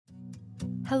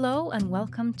Hello and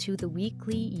welcome to The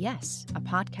Weekly Yes, a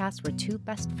podcast where two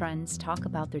best friends talk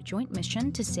about their joint mission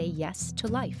to say yes to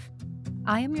life.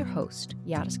 I am your host,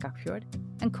 Jara Skagfjord,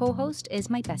 and co-host is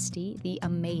my bestie, the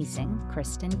amazing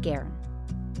Kristin Guerin.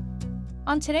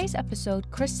 On today's episode,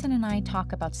 Kristin and I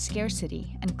talk about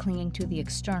scarcity and clinging to the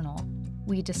external.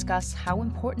 We discuss how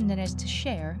important it is to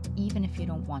share, even if you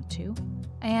don't want to.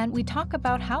 And we talk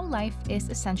about how life is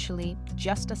essentially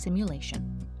just a simulation.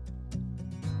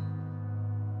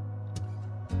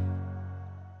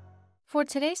 For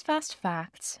today's Fast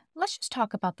Facts, let's just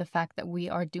talk about the fact that we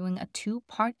are doing a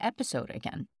two-part episode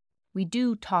again. We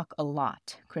do talk a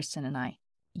lot, Kristin and I.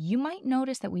 You might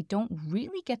notice that we don't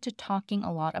really get to talking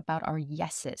a lot about our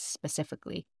yeses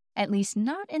specifically, at least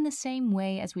not in the same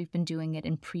way as we've been doing it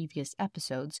in previous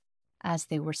episodes, as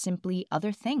they were simply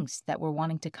other things that were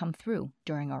wanting to come through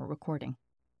during our recording.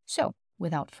 So,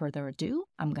 without further ado,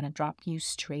 I'm going to drop you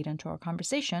straight into our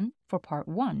conversation for part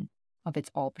one of It's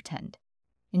All Pretend.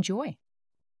 Enjoy.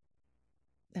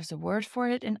 There's a word for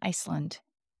it in Iceland.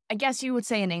 I guess you would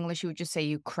say in English, you would just say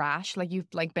you crash, like you've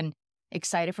been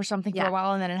excited for something for a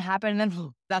while and then it happened and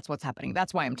then that's what's happening.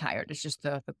 That's why I'm tired. It's just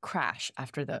the crash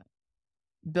after the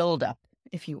build-up,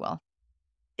 if you will.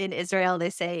 In Israel, they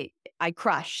say, I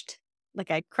crushed.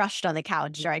 Like I crushed on the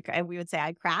couch. Or we would say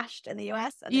I crashed in the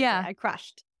U.S. And say, I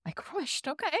crushed. I crushed.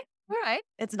 Okay. All right.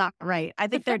 It's not right. I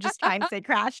think they're just trying to say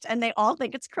crashed and they all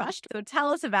think it's crushed. So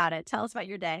tell us about it. Tell us about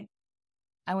your day.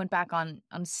 I went back on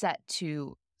set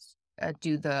to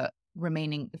do the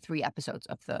remaining 3 episodes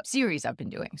of the series I've been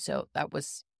doing. So that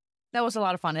was a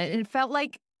lot of fun. It felt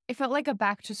like a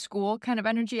back to school kind of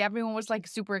energy. Everyone was like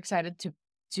super excited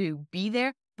to be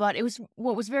there. But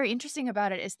what was very interesting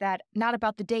about it is that not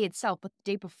about the day itself, but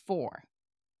the day before.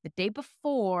 The day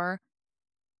before,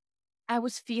 I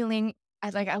was feeling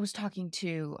I was talking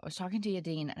to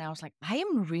Yadine and I was like,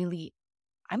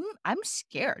 I'm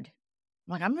scared.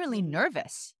 Like I'm really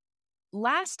nervous.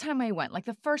 Last time I went, like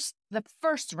the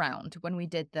first round when we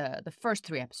did the first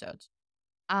 3 episodes,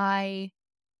 I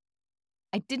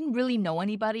didn't really know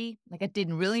anybody. Like I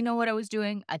didn't really know what I was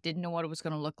doing. I didn't know what it was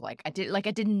going to look like. I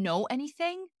didn't know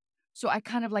anything. So I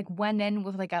kind of like went in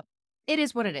with like it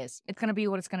is what it is. It's going to be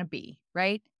what it's going to be,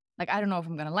 right? Like, I don't know if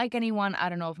I'm going to like anyone. I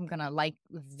don't know if I'm going to like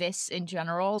this in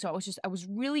general. So I was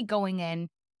really going in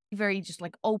very just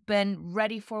like open,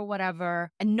 ready for whatever,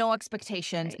 and no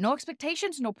expectations. Right. No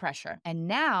expectations, no pressure. And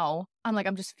now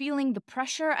I'm just feeling the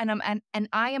pressure and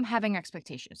I am having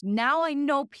expectations. Now I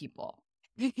know people.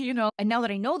 And now that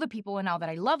I know the people and now that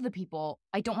I love the people,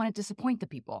 I don't want to disappoint the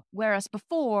people. Whereas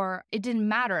before, it didn't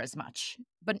matter as much.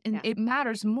 But it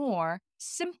matters more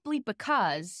simply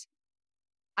because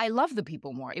I love the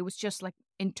people more. It was just like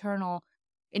internal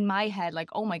in my head, like,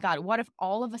 oh my God, what if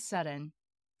all of a sudden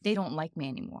they don't like me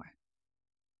anymore?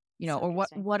 Or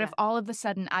what if all of a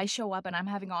sudden I show up and I'm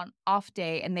having an off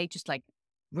day and they just like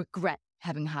regret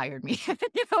having hired me, you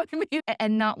know what I mean?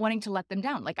 And not wanting to let them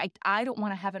down. Like, I don't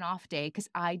want to have an off day because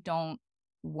I don't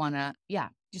want to,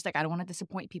 just like I don't want to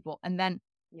disappoint people. And then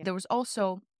there was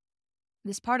also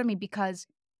this part of me because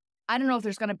I don't know if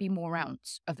there's going to be more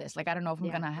rounds of this. Like, I don't know if I'm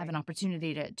going to have an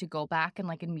opportunity to go back and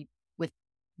meet with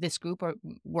this group or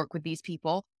work with these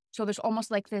people. So there's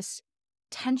almost like this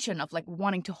tension of like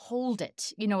wanting to hold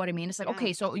it. You know what I mean? It's like,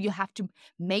 okay, so you have to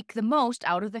make the most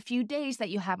out of the few days that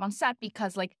you have on set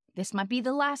because like this might be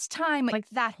the last time, like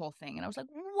that whole thing. And I was like,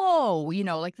 whoa,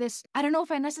 like this, I don't know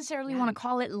if I necessarily want to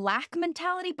call it lack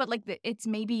mentality, but like it's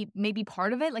maybe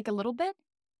part of it, like a little bit.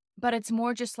 But it's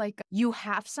more just like you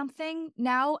have something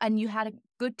now and you had a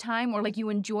good time or like you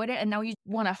enjoyed it and now you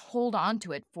want to hold on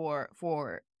to it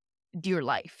for dear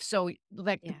life. So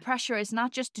like the pressure is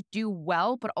not just to do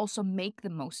well, but also make the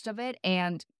most of it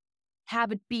and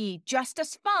have it be just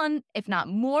as fun, if not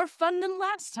more fun than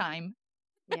last time.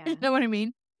 Yeah. You know what I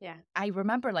mean? Yeah. I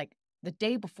remember like the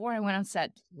day before I went on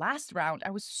set last round,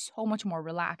 I was so much more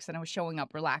relaxed and I was showing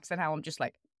up relaxed and now I'm just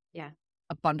like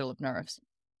a bundle of nerves.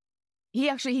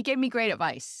 He gave me great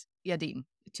advice, Yadin.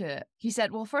 He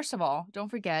said, well, first of all, don't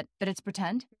forget that it's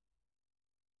pretend.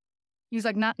 He was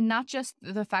like, not just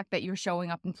the fact that you're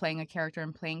showing up and playing a character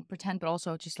and playing pretend, but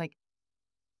also just like,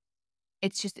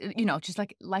 it's just, just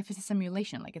like life is a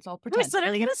simulation. Like it's all pretend. I was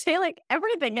literally going to say like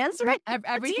everything is, right?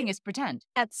 Everything is pretend.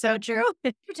 That's so true.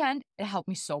 Pretend. It helped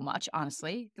me so much,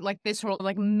 honestly. Like this whole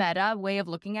like meta way of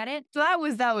looking at it. So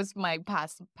that was my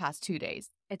past 2 days.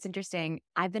 It's interesting.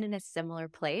 I've been in a similar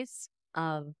place.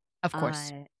 Of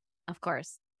course.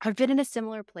 I've been in a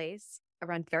similar place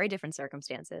around very different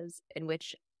circumstances in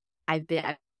which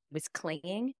I was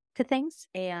clinging to things,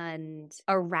 and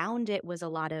around it was a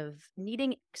lot of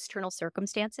needing external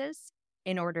circumstances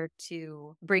in order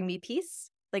to bring me peace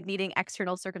like needing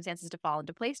external circumstances to fall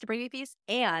into place to bring me peace,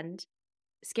 and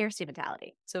scarcity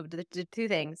mentality. So the two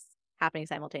things happening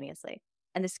simultaneously.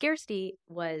 And the scarcity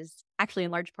was actually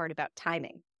in large part about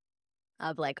timing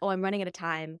of like, oh, I'm running out of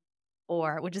time,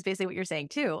 or which is basically what you're saying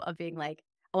too, of being like,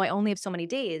 oh, I only have so many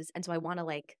days. And so I want to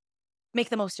like make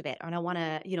the most of it. And I want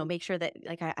to, make sure that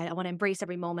like, I want to embrace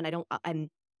every moment.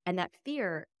 And that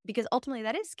fear, because ultimately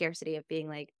that is scarcity of being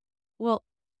like, well,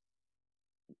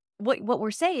 what we're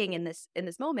saying in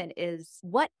this moment is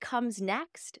what comes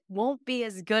next won't be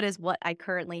as good as what I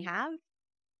currently have.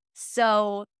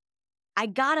 So I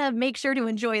gotta make sure to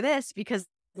enjoy this because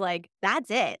like,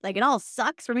 that's it. Like it all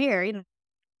sucks from here.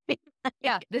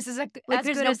 Yeah, this is like as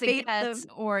there's good no as it fate gets,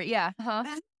 or yeah.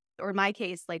 or in my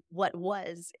case, like what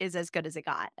was is as good as it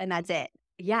got, and that's it.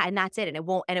 Yeah, and that's it, and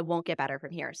it won't get better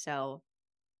from here. So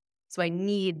I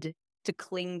need to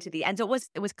cling to the, and so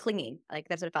it was clinging. Like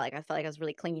that's what it felt like. I felt like I was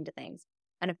really clinging to things.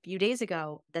 And a few days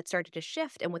ago, that started to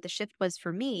shift. And what the shift was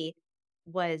for me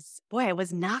was, boy, I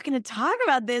was not going to talk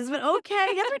about this, but okay,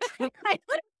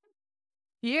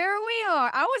 Here we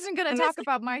are. I wasn't going to talk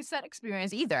about my set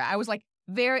experience either. I was like,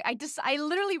 I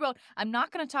literally wrote, I'm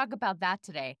not going to talk about that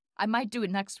today. I might do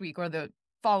it next week or the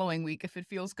following week if it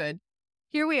feels good.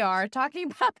 Here we are talking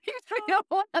about things we don't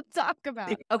want to talk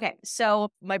about. Okay, so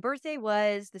my birthday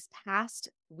was this past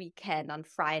weekend on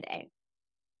Friday,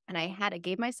 and I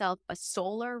gave myself a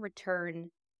solar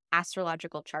return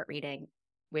astrological chart reading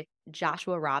with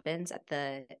Joshua Robbins at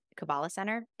the Kabbalah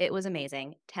Center. It was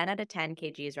amazing. 10 out of 10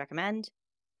 kgs recommend.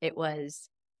 It was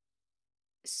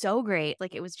so great.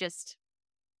 Like it was just,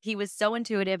 he was so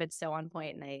intuitive and so on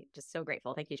point, and I just so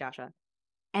grateful. Thank you, Joshua.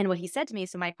 And what he said to me,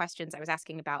 so my questions, I was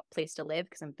asking about place to live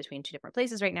because I'm between two different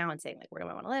places right now and saying like, where do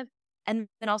I want to live? And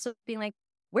then also being like,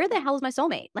 where the hell is my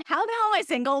soulmate? Like, how the hell am I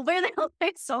single? Where the hell is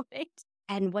my soulmate?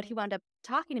 And what he wound up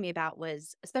talking to me about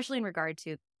was, especially in regard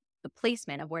to the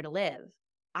placement of where to live,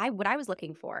 what I was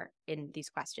looking for in these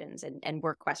questions and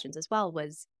work questions as well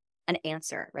was an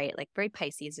answer, right? Like very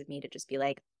Pisces of me to just be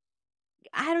like,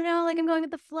 I don't know, like I'm going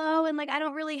with the flow and like I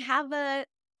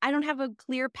don't have a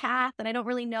clear path and I don't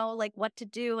really know like what to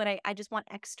do. And I just want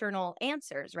external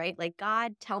answers, right? Like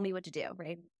God, tell me what to do,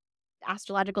 right?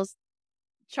 Astrological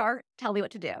chart, tell me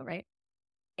what to do, right?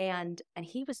 And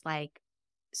he was like,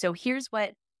 so here's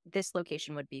what this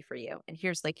location would be for you. And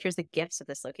here's the gifts of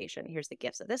this location. Here's the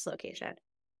gifts of this location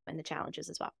and the challenges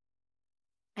as well.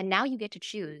 And now you get to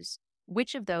choose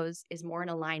which of those is more in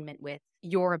alignment with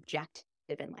your objective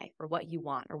in life or what you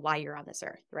want or why you're on this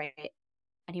earth, right?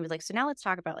 And he was like, so now let's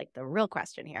talk about like the real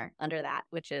question here under that,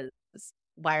 which is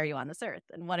why are you on this earth?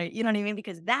 And you know what I mean?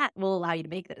 Because that will allow you to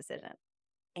make the decision.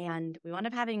 And we wound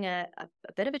up having a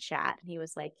bit of a chat. And he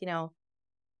was like,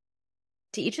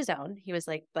 to each his own. He was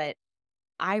like, but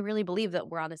I really believe that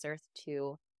we're on this earth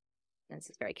to, and this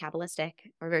is very Kabbalistic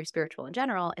or very spiritual in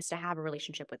general, is to have a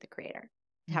relationship with the Creator,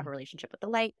 to have a relationship with the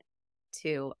light,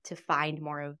 to find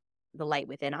more of the light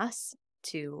within us,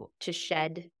 to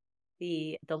shed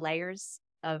the layers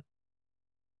of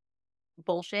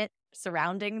bullshit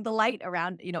surrounding the light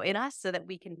around, in us so that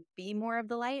we can be more of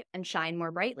the light and shine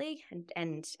more brightly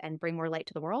and bring more light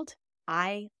to the world.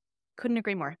 I couldn't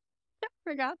agree more. I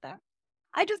forgot that.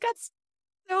 I just got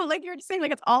so, like you're saying,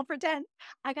 like it's all pretend.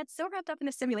 I got so wrapped up in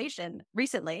a simulation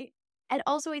recently. And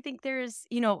also I think there's,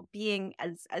 being,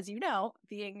 as you know,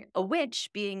 being a witch,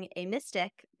 being a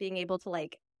mystic, being able to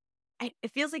like,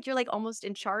 it feels like you're like almost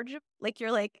in charge of, like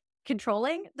you're like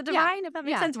controlling the divine, if that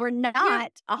makes sense. We're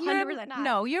not 100% not.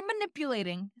 No, you're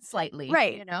manipulating slightly.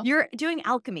 Right. You're doing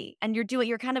alchemy and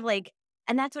you're kind of like,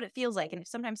 and that's what it feels like. And it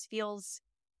sometimes feels,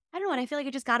 I don't know, and I feel like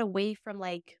I just got away from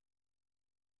like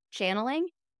channeling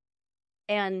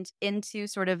and into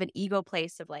sort of an ego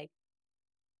place of like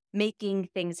making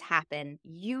things happen,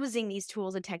 using these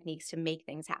tools and techniques to make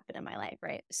things happen in my life,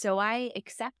 right? So I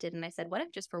accepted and I said, what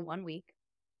if just for 1 week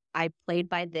I played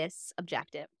by this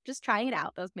objective, just trying it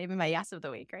out. That was maybe my yes of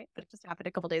the week, right? But it just happened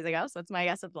a couple days ago, so it's my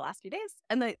yes of the last few days,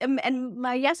 and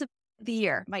my yes of the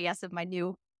year, my yes of my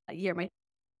new year, my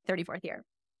 34th year.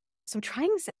 So I'm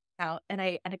trying this out, and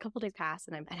a couple days pass,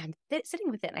 and I'm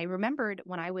sitting with it, and I remembered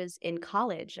when I was in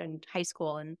college and high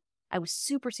school, and I was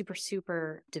super, super,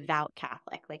 super devout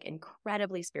Catholic, like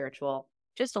incredibly spiritual,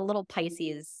 just a little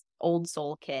Pisces old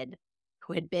soul kid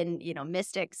who had been,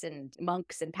 mystics and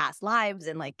monks in past lives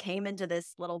and like came into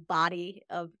this little body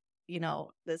of,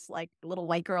 this like little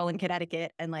white girl in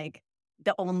Connecticut and like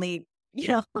the only,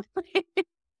 like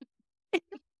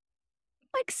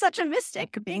such a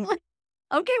mystic being like,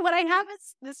 okay, what I have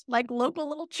is this like local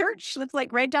little church that's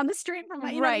like right down the street from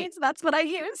my, you know what I mean? So that's what I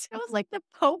use. I was like the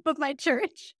Pope of my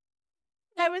church.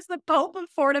 I was the Pope of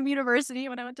Fordham University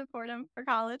when I went to Fordham for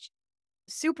college.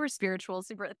 Super spiritual,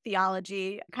 super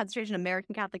theology, concentration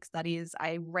American Catholic studies.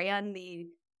 I ran the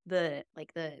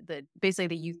basically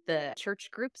the youth, the church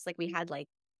groups. Like we had like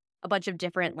a bunch of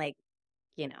different what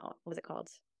was it called?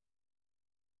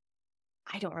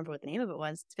 I don't remember what the name of it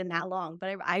was. It's been that long,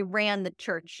 but I ran the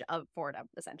church of Fordham,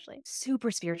 essentially.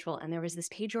 Super spiritual. And there was this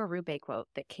Pedro Arrupe quote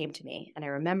that came to me, and I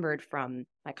remembered from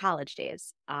my college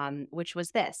days, which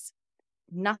was this: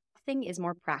 nothing is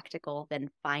more practical than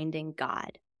finding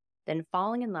God, than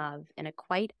falling in love in a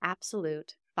quite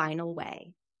absolute, final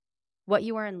way. What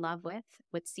you are in love with,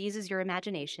 what seizes your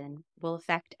imagination, will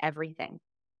affect everything.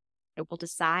 It will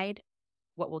decide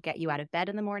what will get you out of bed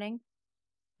in the morning,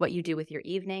 what you do with your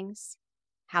evenings,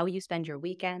 how you spend your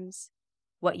weekends,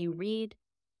 what you read,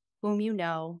 whom you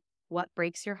know, what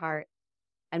breaks your heart,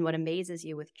 and what amazes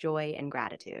you with joy and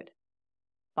gratitude.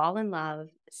 Fall in love,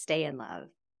 stay in love,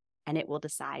 and it will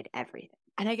decide everything.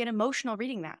 And I get emotional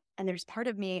reading that. And there's part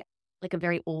of me, like a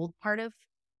very old part of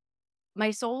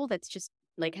my soul that's just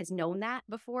like has known that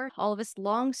before. All of this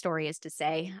long story is to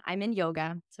say, I'm in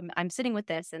yoga. So I'm sitting with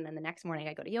this, and then the next morning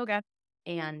I go to yoga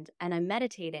and I'm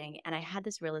meditating, and I had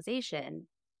this realization,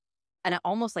 and it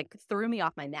almost like threw me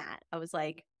off my mat. I was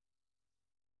like,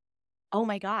 oh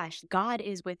my gosh, God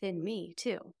is within me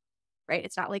too, right?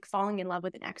 It's not like falling in love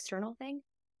with an external thing.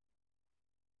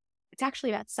 It's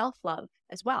actually about self-love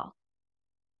as well.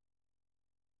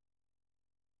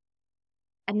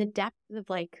 And the depth of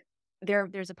like,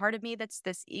 there's a part of me that's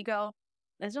this ego.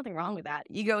 There's nothing wrong with that.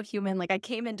 Ego human. Like I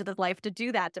came into this life to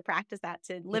do that, to practice that,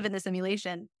 to live in the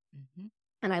simulation. Mm-hmm.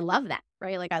 And I love that,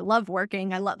 right? Like I love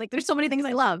working. I love, like, there's so many things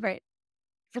I love, right?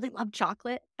 I really love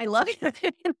chocolate. I love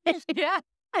yeah.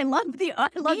 I love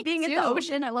being in the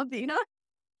ocean. I love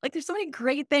like there's so many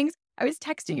great things. I was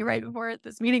texting you right before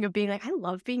this meeting of being like, I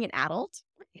love being an adult.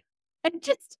 And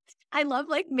I love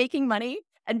like making money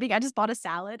and I just bought a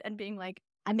salad and being like,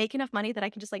 I make enough money that I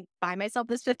can just like buy myself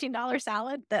this $15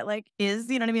 salad that like is,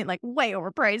 you know what I mean? Like way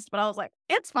overpriced, but I was like,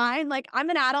 it's fine. Like I'm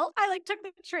an adult. I like took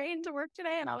the train to work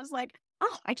today and I was like,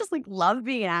 oh, I just like love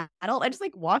being an adult. I just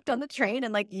like walked on the train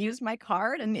and like used my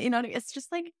card and, it's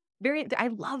just like I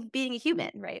love being a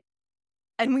human, right?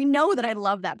 And we know that I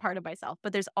love that part of myself,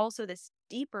 but there's also this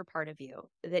deeper part of you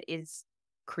that is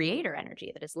creator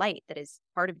energy, that is light, that is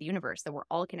part of the universe, that we're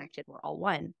all connected, we're all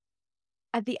one.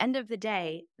 At the end of the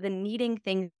day, the needing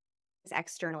things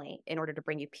externally in order to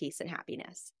bring you peace and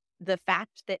happiness, the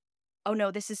fact that, oh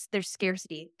no, there's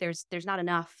scarcity, there's not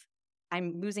enough,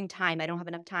 I'm losing time, I don't have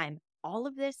enough time. All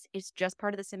of this is just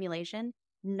part of the simulation.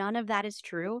 None of that is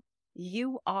true.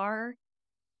 You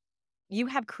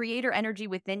have creator energy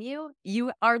within you.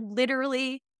 You are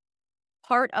literally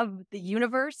part of the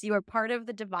universe. You are part of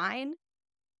the divine.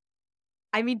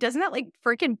 I mean, doesn't that like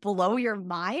freaking blow your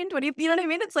mind? You know what I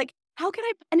mean? It's like, how can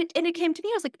I, and it came to me,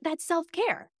 I was like, that's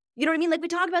self-care. You know what I mean? Like we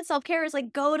talk about self-care as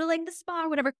like go to like the spa or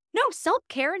whatever. No,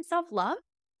 self-care and self-love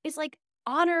is like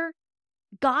honor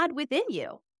God within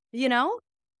you,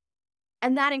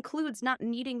 And that includes not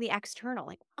needing the external.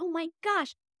 Like, oh my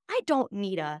gosh, I don't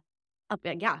need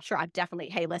yeah, sure. I'm definitely,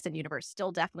 hey, listen, universe,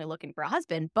 still definitely looking for a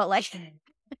husband. But like,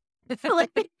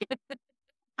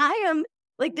 I am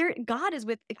like,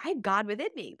 I have God within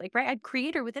me. Like, right. I have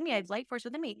creator within me. I have light force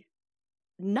within me.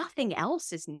 Nothing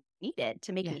else is needed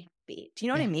to make me happy. Do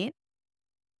you know what I mean?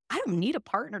 I don't need a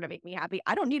partner to make me happy.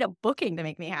 I don't need a booking to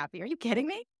make me happy. Are you kidding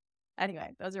me? Anyway,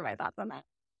 those are my thoughts on that.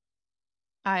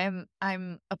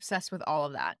 I'm obsessed with all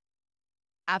of that.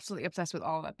 Absolutely obsessed with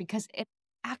all of that because it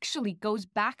actually goes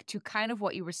back to kind of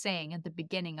what you were saying at the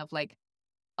beginning of like,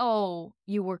 oh,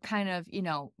 you were kind of,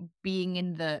 being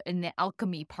in the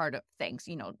alchemy part of things,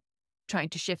 trying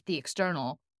to shift the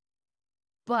external.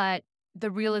 But the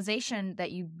realization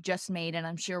that you just made, and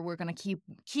I'm sure we're going to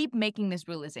keep making this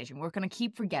realization. We're going to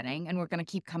keep forgetting and we're going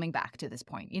to keep coming back to this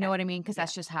point. You know what I mean? Because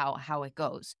that's just how it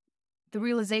goes. The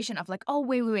realization of like, oh,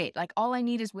 wait, like all I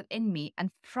need is within me.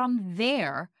 And from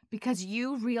there, because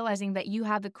you realizing that you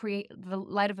have the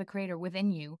light of the creator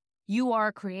within you, you are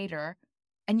a creator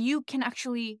and you can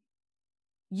affect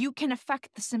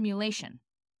the simulation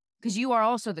because you are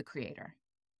also the creator.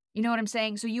 You know what I'm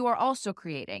saying? So you are also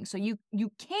creating. So you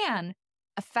can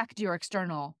affect your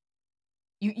external.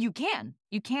 You can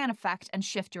affect and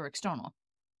shift your external,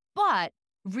 but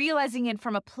realizing it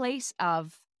from a place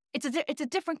of, it's a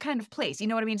different kind of place. You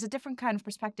know what I mean? It's a different kind of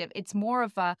perspective. It's more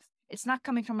of it's not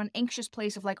coming from an anxious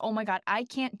place of like, oh my God, I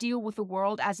can't deal with the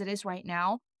world as it is right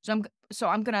now. So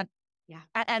I'm going to,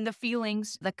 and the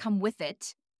feelings that come with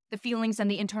it, the feelings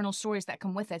and the internal stories that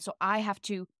come with it. So I have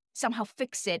to somehow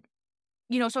fix it,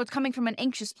 so it's coming from an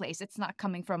anxious place. It's not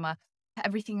coming from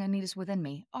everything I need is within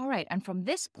me. All right. And from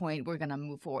this point, we're going to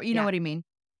move forward. You know what I mean?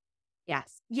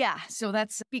 Yes. Yeah. So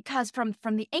that's because from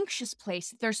the anxious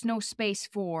place, there's no space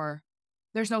for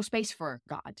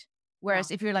God.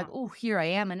 Whereas if you're like, oh, here I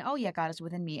am, and oh yeah, God is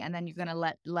within me, and then you're gonna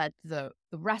let the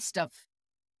rest of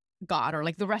God, or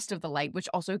like the rest of the light, which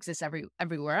also exists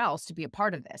everywhere else, to be a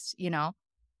part of this, you know?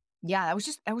 Yeah, that was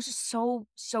just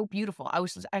so beautiful.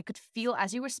 I could feel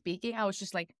as you were speaking, I was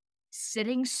just like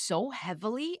sitting so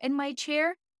heavily in my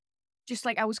chair, just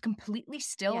like I was completely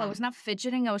still. I was not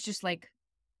fidgeting. I was just like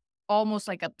almost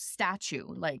like a statue,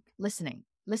 like listening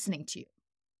to you.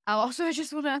 I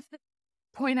just want to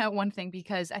point out one thing,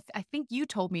 because I think you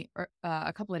told me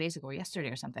a couple of days ago, yesterday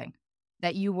or something,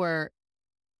 that you were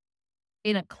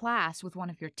in a class with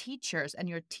one of your teachers, and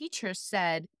your teacher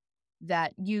said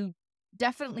that you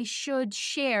definitely should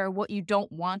share what you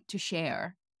don't want to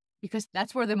share, because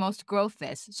that's where the most growth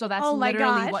is. So that's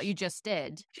literally what you just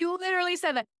did. You literally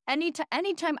said that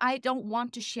anytime I don't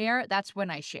want to share, that's when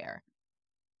I share,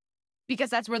 because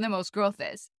that's where the most growth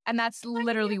is. And that's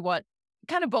literally what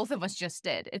kind of both of us just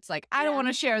did. It's like, I don't want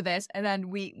to share this. And then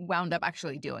we wound up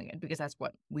actually doing it, because that's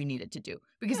what we needed to do,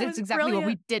 because it's exactly what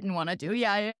we didn't want to do.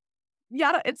 Yeah.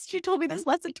 She told me this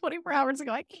less than 24 hours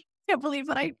ago. I can't believe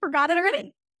that I forgot it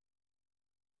already.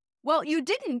 Well, you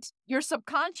didn't. Your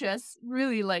subconscious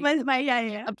really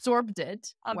absorbed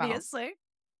it. Obviously.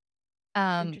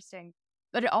 Wow. Interesting.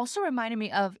 But it also reminded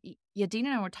me of Yadina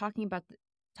and I were talking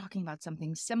about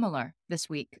something similar this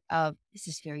week. This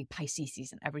is very Pisces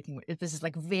season. Everything. This is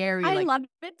like very I love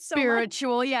it so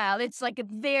spiritual. much. Yeah, it's like a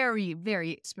very,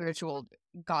 very spiritual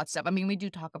God stuff. I mean, we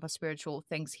do talk about spiritual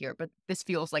things here, but this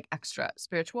feels like extra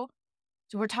spiritual.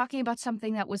 So we're talking about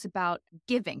something that was about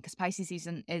giving, because Pisces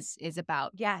season is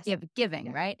about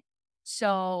giving, right?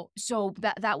 So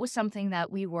that was something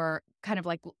that we were kind of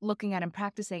like looking at and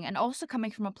practicing, and also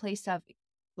coming from a place of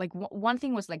like one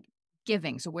thing was like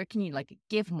giving. So where can you like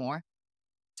give more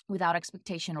without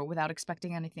expectation or without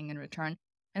expecting anything in return?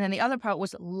 And then the other part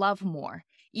was love more,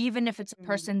 even if it's a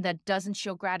person that doesn't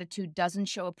show gratitude, doesn't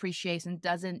show appreciation,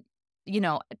 doesn't,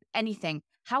 anything.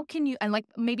 How can you, and like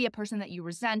maybe a person that you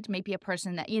resent, maybe a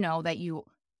person that,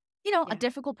 a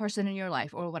difficult person in your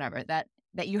life or whatever, that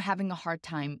you're having a hard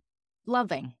time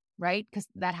loving, right? Because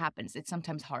that happens. It's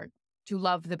sometimes hard to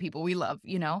love the people we love,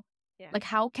 Like,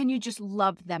 how can you just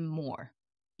love them more?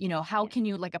 How can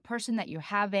you, like a person that you're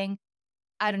having,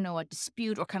 I don't know, a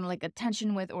dispute or kind of like a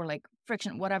tension with, or like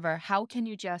friction, whatever, how can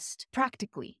you just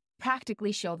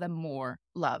practically show them more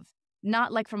love?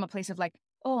 Not like from a place of like,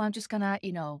 oh, I'm just gonna,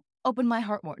 open my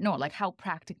heart more. No, like how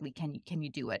practically can you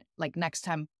do it? Like next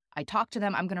time I talk to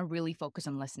them, I'm gonna really focus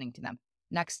on listening to them.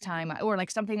 Next time, or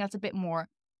like something that's a bit more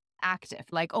active.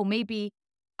 Like, oh, maybe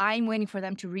I'm waiting for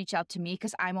them to reach out to me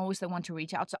because I'm always the one to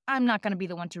reach out. So I'm not going to be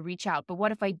the one to reach out. But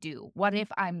what if I do? What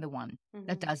if I'm the one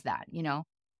that does that,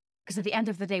 Because at the end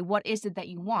of the day, what is it that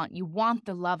you want? You want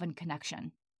the love and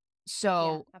connection.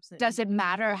 So does it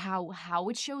matter how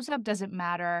it shows up? Does it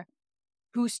matter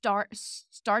who starts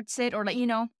it? Or like,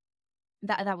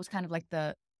 that was kind of like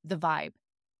the vibe.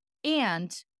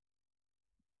 And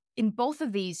in both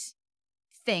of these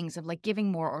things of like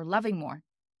giving more or loving more,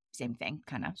 same thing,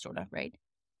 kind of, sort of, right?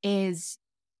 Is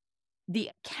the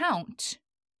account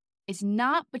is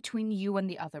not between you and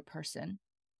the other person.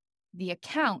 The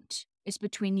account is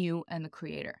between you and the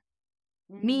creator.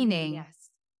 Meaning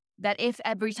that if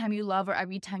every time you love or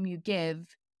every time you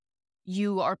give,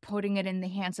 you are putting it in the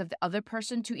hands of the other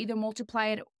person to either multiply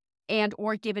it and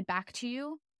or give it back to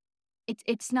you,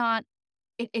 it's not,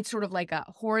 it's sort of like a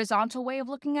horizontal way of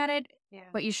looking at it,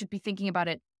 but you should be thinking about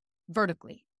it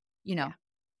vertically,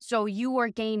 So you are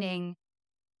gaining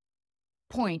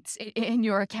points in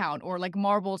your account, or like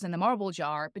marbles in the marble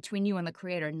jar, between you and the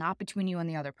creator, not between you and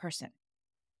the other person.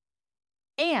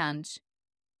 And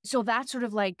so that's sort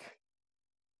of like,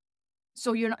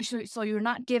 so you're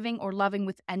not giving or loving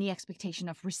with any expectation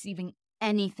of receiving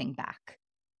anything back.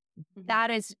 That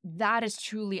is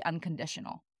truly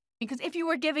unconditional. Because if you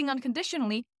were giving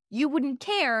unconditionally, you wouldn't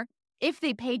care if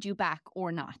they paid you back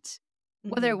or not.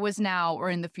 Whether it was now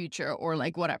or in the future or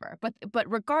like whatever. But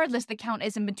regardless, the account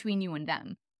isn't between you and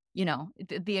them.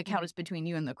 The account is between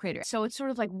you and the creator. So it's sort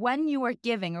of like when you are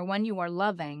giving or when you are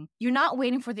loving, you're not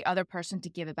waiting for the other person to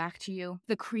give it back to you.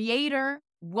 The creator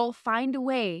will find a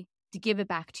way to give it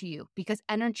back to you, because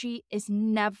energy is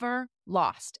never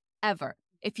lost, ever.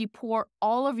 If you pour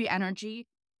all of your energy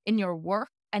in your work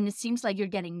and it seems like you're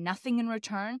getting nothing in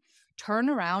return, turn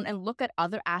around and look at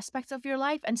other aspects of your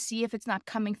life and see if it's not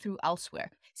coming through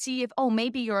elsewhere. See if,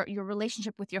 maybe your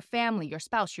relationship with your family, your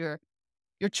spouse, your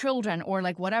your children or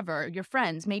like whatever, your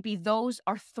friends, maybe those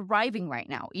are thriving right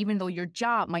now, even though your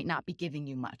job might not be giving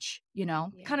you much, you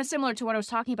know? Yeah. Kind of similar to what I was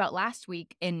talking about last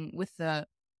week with the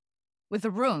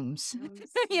rooms,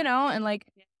 you know, and like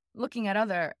looking at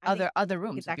other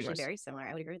rooms. It's actually very similar.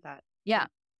 I would agree with that. Yeah.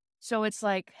 So it's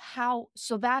like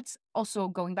so that's also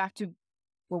going back to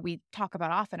what we talk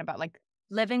about often about like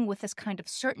living with this kind of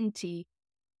certainty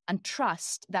and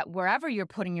trust that wherever you're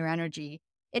putting your energy,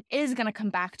 it is going to come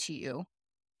back to you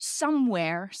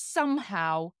somewhere,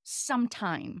 somehow,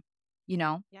 sometime, you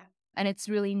know? Yeah. And it's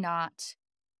really not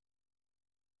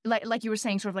like you were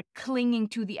saying, sort of like clinging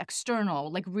to the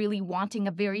external, like really wanting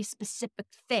a very specific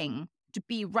thing to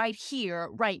be right here,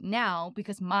 right now,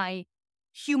 because my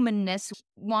humanness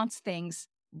wants things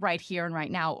right here and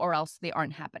right now, or else they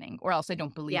aren't happening, or else I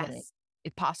don't believe that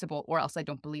it's possible, or else I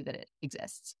don't believe that it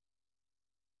exists.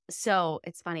 So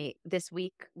it's funny. This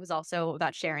week was also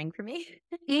about sharing for me.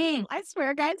 I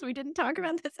swear, guys, we didn't talk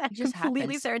about this. It's just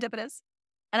completely serendipitous.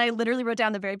 And I literally wrote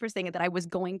down the very first thing that I was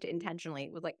going to intentionally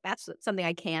was like, that's something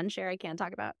I can share, I can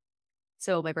talk about.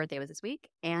 So my birthday was this week,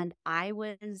 and I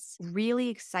was really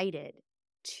excited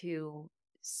to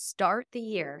start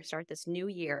this new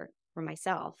year for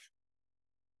myself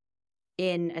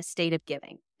in a state of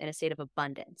giving, in a state of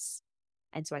abundance.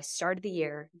 And so I started the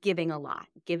year giving a lot,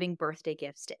 giving birthday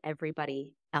gifts to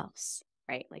everybody else,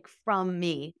 right? Like from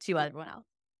me to everyone else.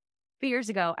 A few years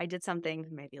ago, I did something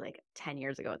maybe like 10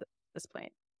 years ago at this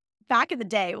point. Back in the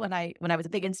day when I was a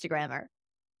big Instagrammer,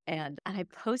 and I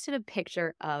posted a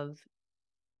picture of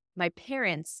my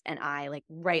parents and I, like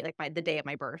the day of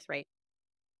my birth, right?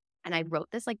 And I wrote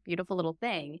this like beautiful little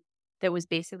thing that was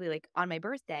basically like on my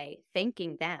birthday,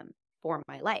 thanking them for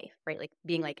my life, right? Like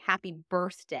being like, happy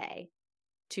birthday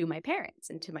to my parents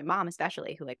and to my mom,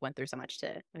 especially, who like went through so much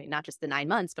not just the 9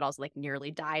 months, but also like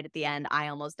nearly died at the end. I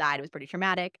almost died. It was pretty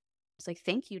traumatic. It's like,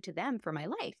 thank you to them for my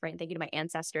life, right? And thank you to my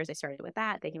ancestors. I started with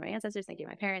that. Thank you to my ancestors. Thank you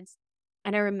to my parents.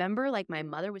 And I remember like my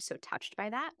mother was so touched by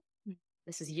that.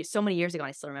 This is so many years ago, and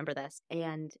I still remember this.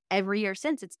 And every year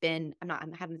since, it's been,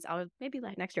 I'm having this, maybe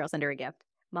like next year I'll send her a gift.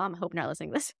 Mom, I hope you're not listening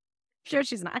to this. I'm sure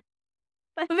she's not.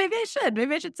 But maybe I should.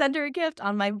 Maybe I should send her a gift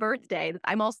on my birthday.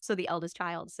 I'm also the eldest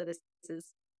child. So this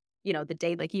is, the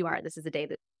day like you are. This is the day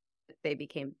that they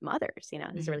became mothers. This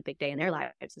is a really big day in their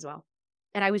lives as well.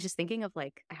 And I was just thinking of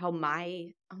like how oh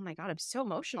my God, I'm so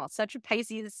emotional. It's such a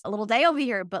Pisces, a little day over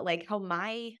here, but like how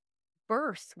my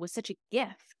birth was such a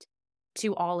gift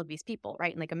to all of these people,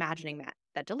 right? And like imagining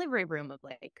that delivery room of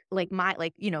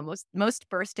most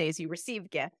birthdays you receive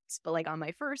gifts, but like on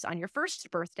your first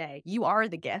birthday, you are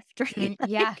the gift, right?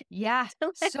 Yeah.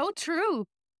 So true.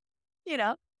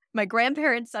 My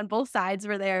grandparents on both sides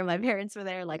were there. My parents were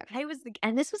there. Like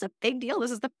and this was a big deal.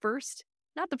 This is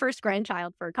not the first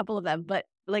grandchild for a couple of them, but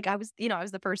like I was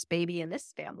the first baby in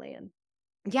this family. And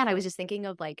yeah, and I was just thinking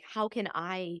of like, how can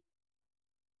I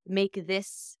make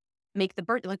the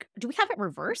birth, like, do we have it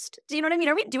reversed? Do you know what I mean?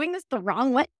 Are we doing this the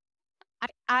wrong way?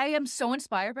 I am so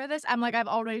inspired by this. I'm like, I've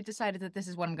already decided that this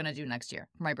is what I'm going to do next year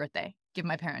for my birthday. Give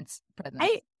my parents presents.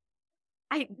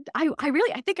 I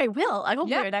think I will. I hope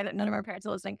none of our parents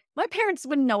are listening. My parents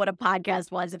wouldn't know what a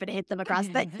podcast was if it hit them across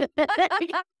the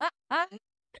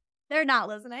They're not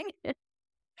listening.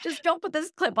 Just don't put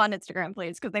this clip on Instagram,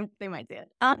 please, because they might see it.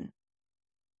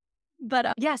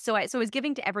 But so I was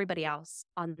giving to everybody else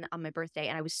on my birthday,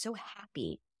 and I was so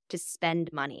happy to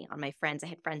spend money on my friends. I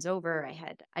had friends over.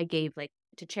 I gave like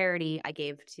to charity. I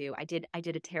did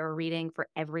a tarot reading for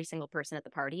every single person at the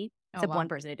party, except one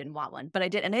person who didn't want one, but I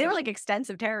did, and they were like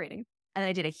extensive tarot readings. And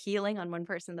I did a healing on one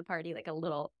person at the party, like a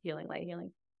little healing, light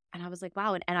healing. And I was like,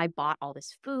 wow. And I bought all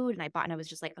this food, and I was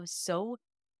just like, I was so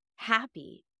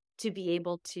happy to be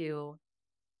able to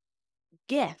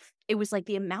gift. It was like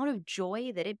the amount of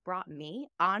joy that it brought me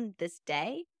on this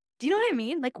day. Do you know what I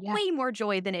mean? Like way more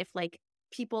joy than if like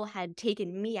people had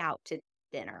taken me out to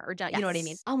dinner or done, you know what I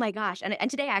mean? Oh my gosh. And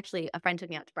today actually a friend took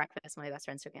me out to breakfast. One of my best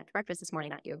friends took me out to breakfast this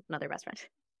morning, not you, another best friend.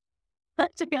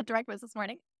 Took me out to breakfast this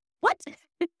morning. What?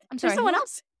 I'm sorry. Someone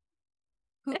else.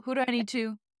 Who do I need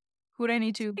to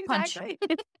punch?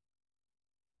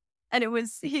 And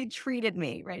he treated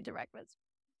me right to breakfast.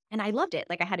 And I loved it.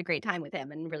 Like I had a great time with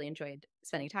him and really enjoyed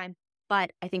spending time.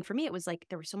 But I think for me, it was like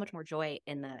there was so much more joy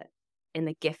in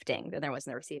the gifting than there was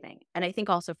in the receiving. And I think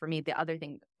also for me, the other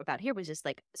thing about here was just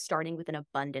like starting with an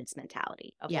abundance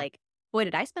mentality of like, boy,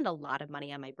 did I spend a lot of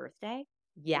money on my birthday?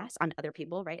 Yes, on other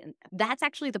people, right? And that's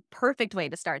actually the perfect way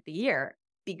to start the year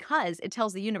because it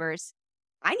tells the universe,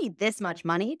 I need this much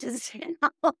money to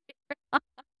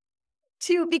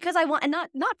because I want, and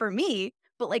not for me,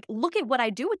 but like, look at what I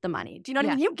do with the money. Do you know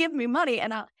what I mean? You give me money.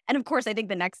 And of course, I think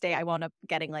the next day I wound up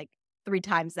getting like 3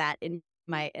 times that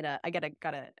I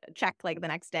got a check like the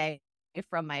next day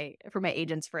from my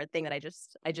agents for a thing that I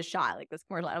just shot, like this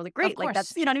commercial. I was like, great, like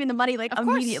that's, you know what I mean? The money like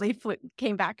immediately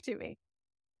came back to me.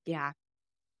 Yeah.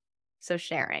 So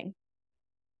sharing.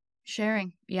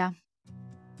 Yeah.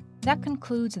 That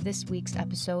concludes this week's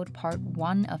episode, part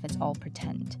 1 of It's All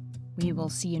Pretend. We will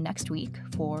see you next week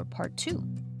for part 2.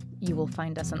 You will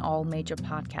find us on all major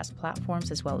podcast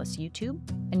platforms as well as YouTube,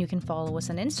 and you can follow us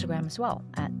on Instagram as well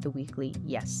at The Weekly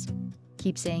Yes.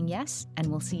 Keep saying yes, and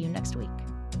we'll see you next week.